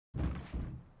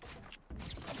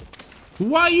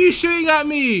Why are you shooting at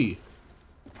me?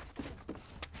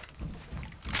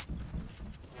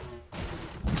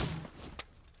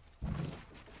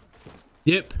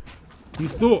 Yep. You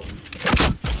thought.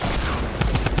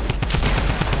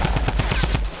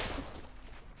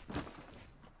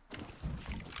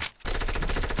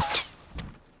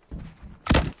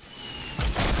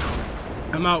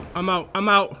 I'm out. I'm out. I'm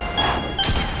out.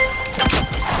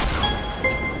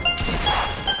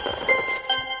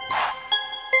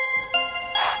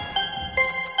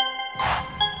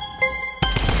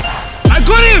 I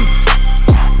got him!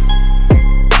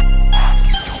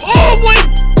 Oh my!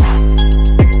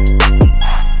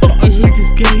 Oh, I hate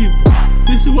this game.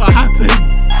 This is what happens.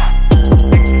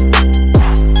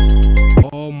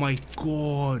 Oh my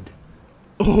god.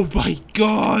 Oh my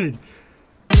god.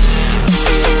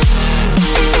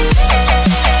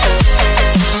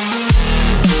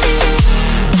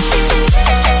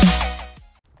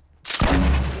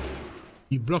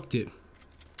 You blocked it.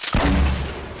 I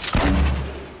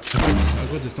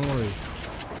got this, don't worry.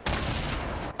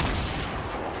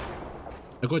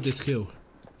 I got this kill.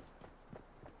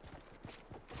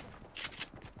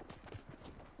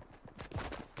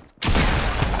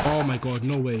 Oh my god,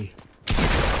 no way.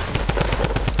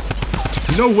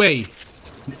 No way!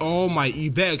 Oh my, you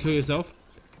better kill yourself.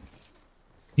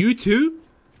 You too?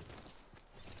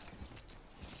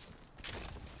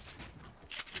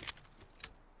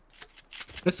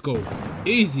 Let's go.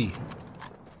 Easy.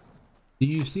 Do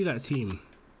you see that team?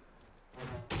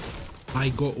 I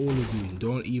got all of you.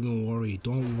 Don't even worry.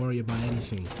 Don't worry about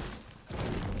anything.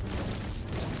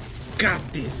 Got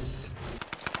this.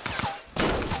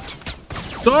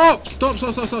 Stop! Stop,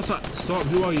 stop, stop, stop, stop. Stop.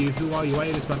 Who are you? Who are you? Why are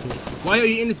you in this battle? Why are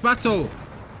you in this battle?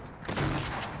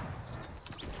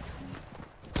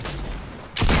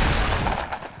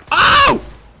 Ow!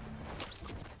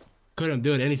 Couldn't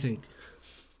do anything.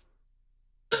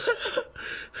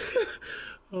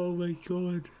 Oh my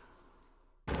god.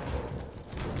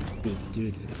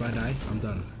 Dude, if I die, I'm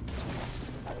done.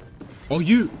 Oh,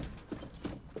 you!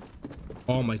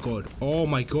 Oh my god. Oh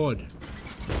my god.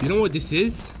 You know what this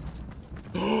is?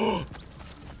 I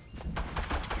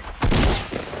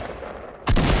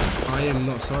am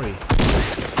not sorry.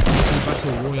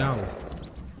 Battle Royale.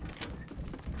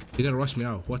 You gotta rush me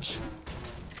out. Watch.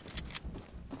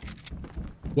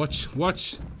 Watch.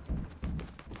 Watch.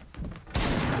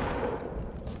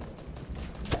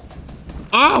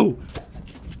 Oh!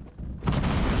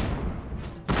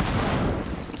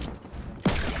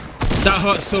 That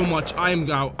hurt so much. I am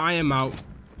out. I am out.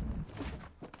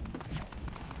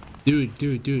 Dude,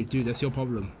 that's your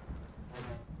problem.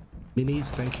 Minis,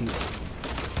 thank you.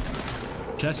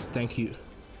 Chest, thank you.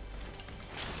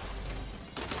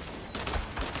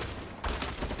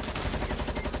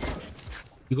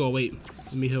 You gotta wait.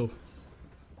 Let me heal.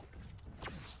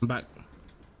 I'm back.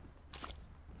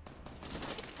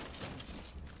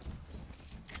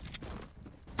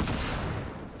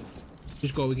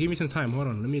 Just go. Give me some time. Hold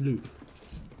on. Let me loot.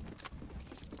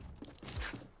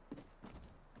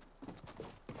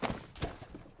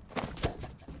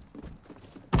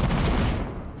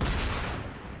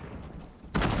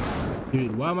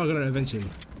 Dude, why am I gonna avenge him?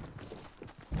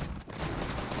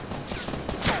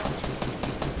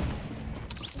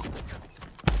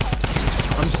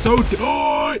 I'm so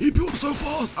oh, he built so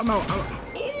fast. I'm out.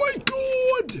 Oh my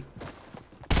god.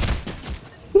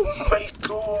 Oh my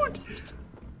god.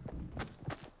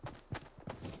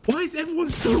 Why is everyone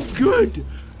so good?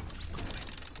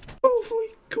 Oh my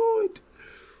god.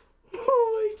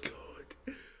 Oh my god.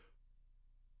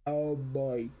 Oh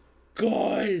my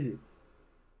god.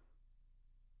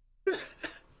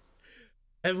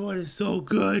 Everyone is so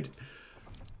good.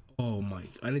 Oh my,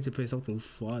 I need to play something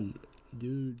fun.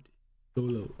 Dude.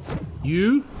 Solo.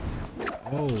 You?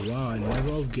 Oh wow, I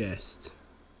never have guessed.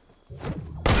 Oh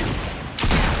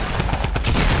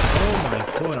my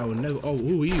god, I would never. Oh,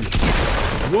 who are you?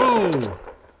 Whoa!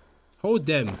 Hold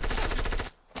them.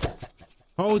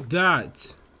 Hold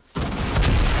that.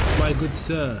 My good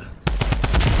sir.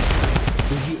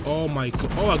 Would you? Oh my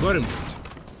god. Oh, I got him.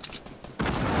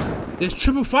 There's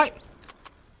triple fight.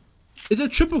 It's a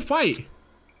triple fight.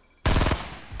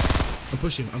 I'm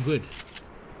pushing. I'm good.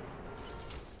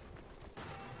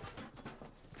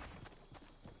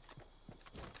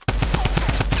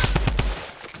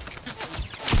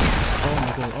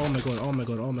 Oh my god, oh my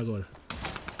god, oh my god.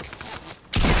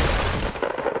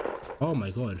 Oh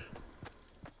my god.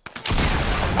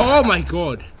 Oh my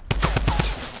god.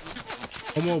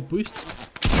 One more boost.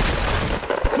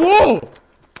 4!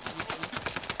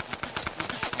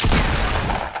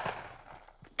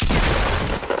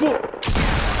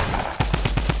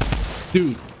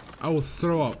 Dude, I will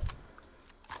throw up.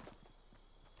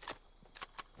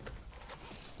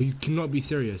 You cannot be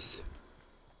serious.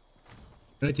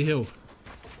 I need to heal.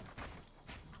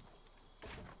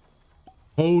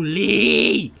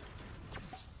 Holy!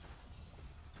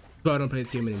 But I don't play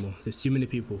this game anymore. There's too many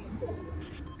people.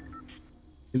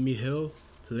 Let me heal,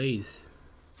 please.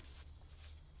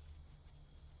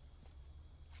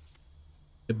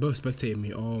 They're both spectating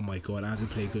me. Oh my god, I have to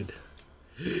play good.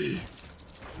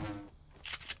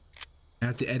 I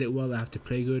have to edit well, I have to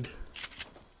play good.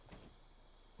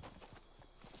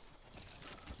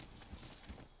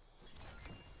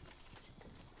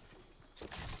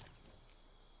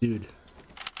 Dude.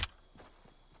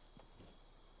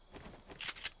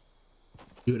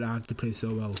 Dude, I have to play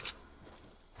so well.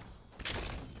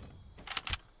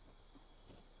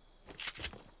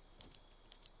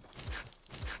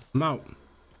 I'm out.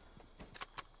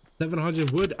 700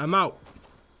 wood, I'm out.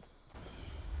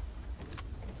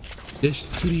 There's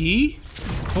 3?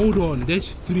 Hold on, there's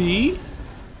 3?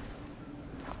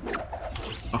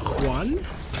 A Juan?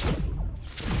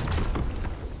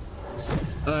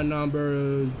 A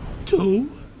number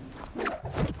 2?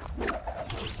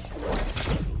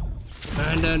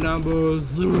 And a number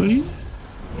 3?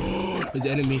 It's the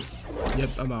enemy.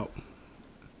 Yep, I'm out.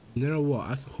 You know what?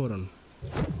 I can hold on.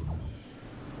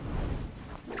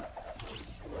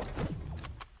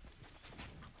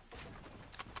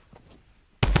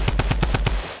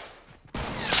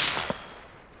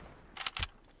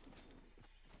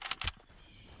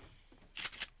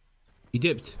 He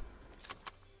dipped.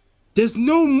 There's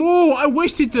no more! I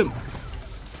wasted them!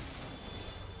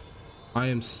 I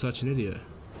am such an idiot.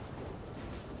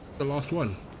 The last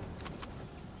one.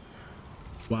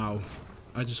 Wow.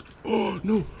 I just... Oh,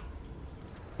 no!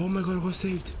 Oh my god, I got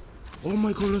saved. Oh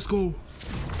my god, let's go.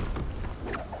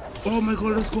 Oh my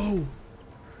god, let's go.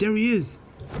 There he is.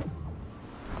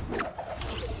 Is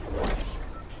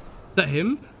that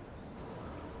him?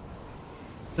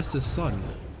 That's the sun.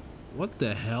 What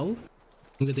the hell?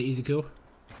 I'm gonna get the easy kill.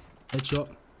 Headshot.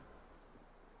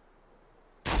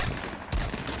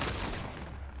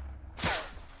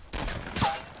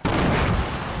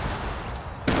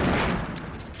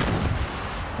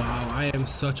 Wow, I am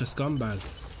such a scumbag.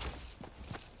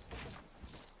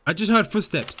 I just heard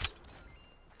footsteps.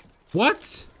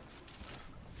 What?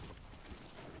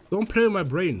 Don't play with my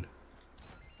brain.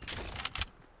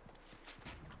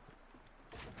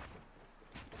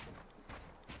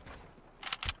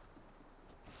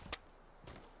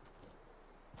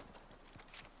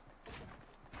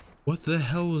 What the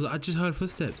hell was I just heard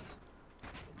footsteps?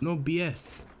 No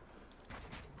BS.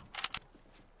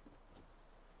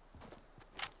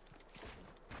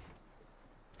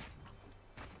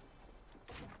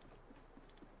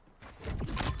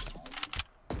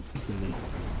 Listen to me.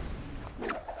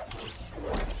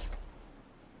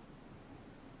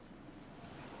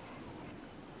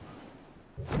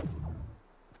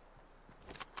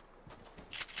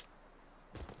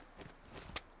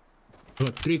 I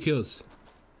got 3 kills.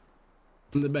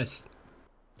 I'm the best.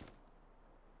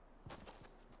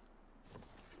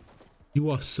 You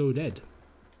are so dead.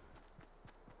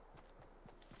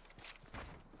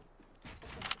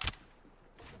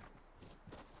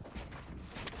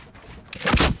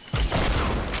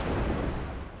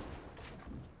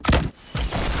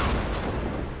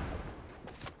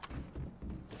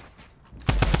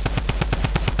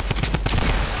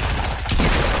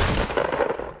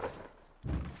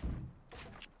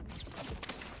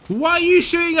 Why are you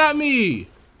shooting at me?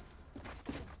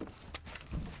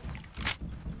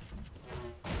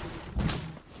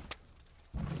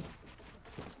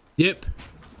 Yep,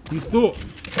 you thought.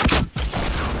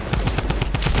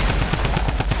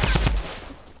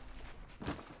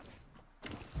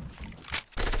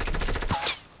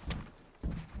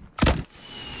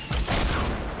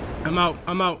 I'm out,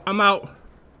 I'm out, I'm out.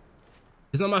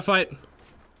 It's not my fight.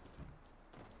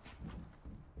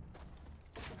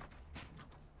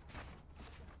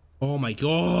 Oh my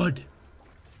god.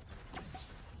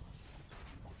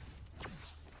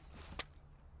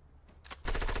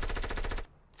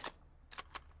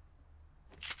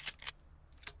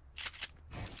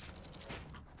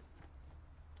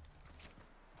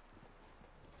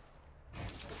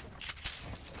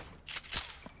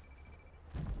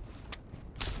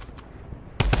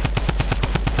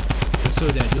 You're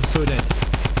so dead, you're so dead.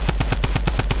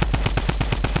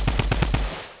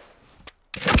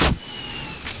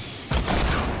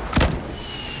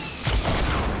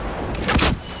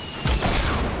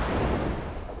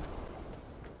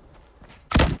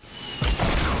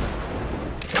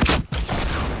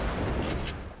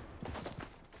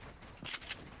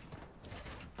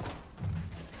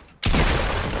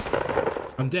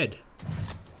 I'm dead.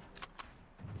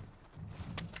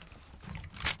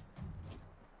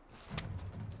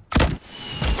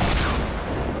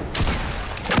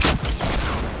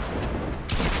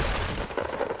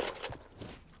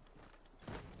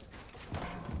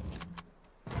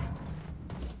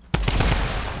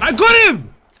 I got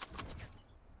him!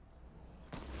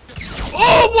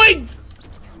 Oh my!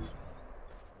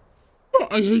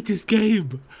 I hate this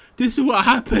game. This is what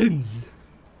happens.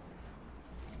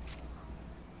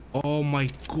 Oh my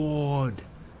god.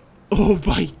 Oh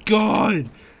my god.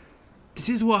 This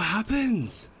is what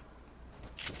happens.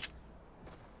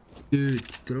 Dude,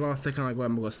 the last second I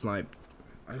got sniped.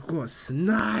 I got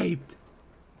sniped.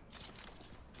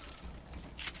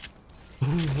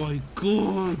 Oh my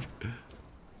god.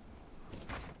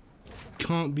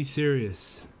 Can't be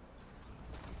serious.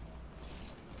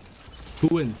 Who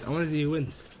wins? I want to see who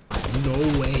wins. No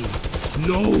way.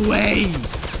 No way.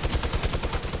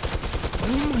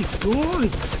 Oh my god.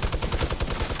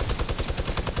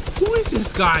 Who is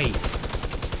this guy?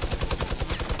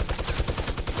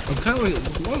 I'm kind of like,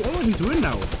 I want him to win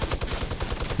now.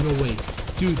 No way.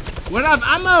 Dude, what up,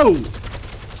 ammo?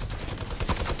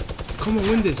 Come on,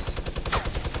 win this.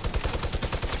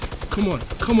 Come on,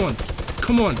 come on,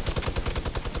 come on.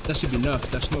 That should be enough.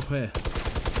 That's not fair.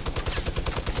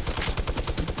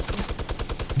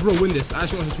 Bro, win this. I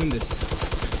actually want him to win this.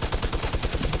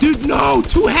 Dude, no!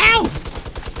 2 health!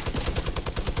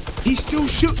 He's still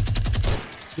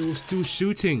still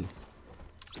shooting.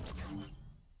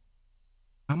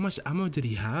 How much ammo did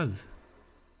he have?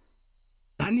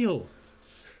 Daniel!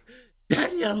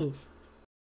 Daniel!